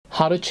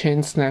How to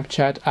change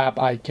Snapchat app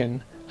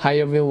icon. Hi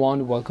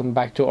everyone, welcome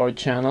back to our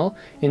channel.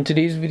 In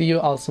today's video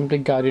I'll simply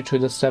guide you through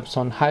the steps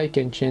on how you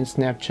can change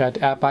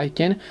Snapchat app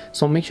icon,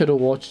 so make sure to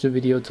watch the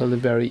video till the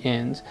very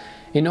end.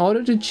 In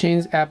order to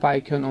change app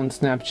icon on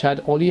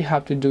Snapchat, all you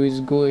have to do is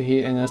go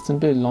ahead and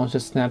simply launch the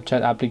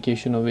Snapchat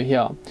application over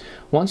here.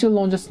 Once you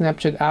launch the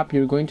Snapchat app,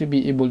 you're going to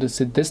be able to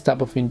see this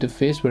type of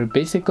interface where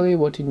basically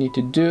what you need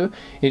to do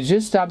is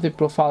just tap the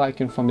profile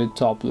icon from the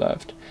top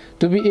left.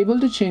 To be able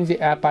to change the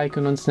app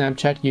icon on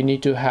Snapchat, you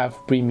need to have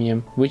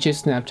premium, which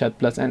is Snapchat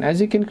Plus, and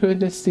as you can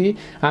clearly see,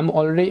 I'm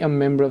already a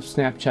member of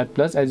Snapchat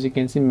Plus. As you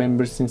can see,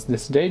 member since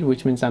this date,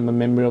 which means I'm a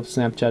member of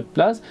Snapchat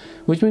Plus,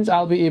 which means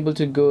I'll be able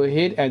to go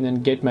ahead and then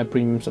get my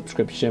premium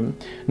subscription.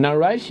 Now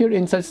right here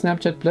inside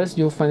Snapchat Plus,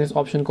 you'll find this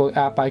option called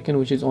app icon,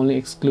 which is only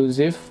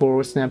exclusive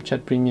for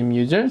Snapchat premium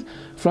users.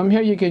 From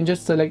here you can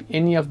just select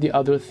any of the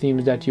other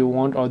themes that you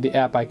want or the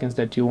app icons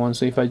that you want.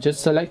 So if I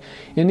just select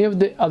any of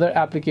the other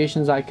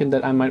applications icon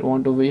that I might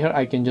want over here,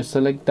 I can just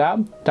select that,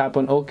 tap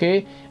on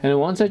OK, and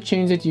once I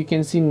change it, you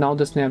can see now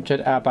the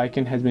Snapchat app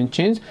icon has been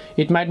changed.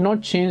 It might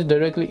not change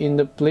directly in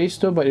the Play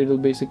Store, but it will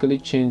basically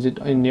change it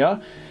in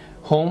your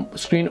home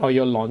screen or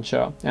your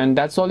launcher. And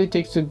that's all it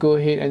takes to go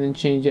ahead and then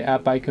change your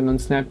app icon on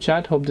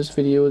Snapchat. Hope this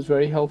video was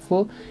very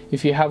helpful.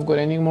 If you have got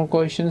any more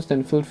questions,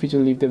 then feel free to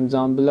leave them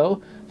down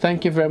below.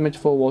 Thank you very much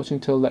for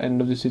watching till the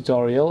end of this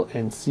tutorial,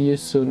 and see you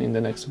soon in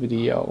the next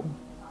video.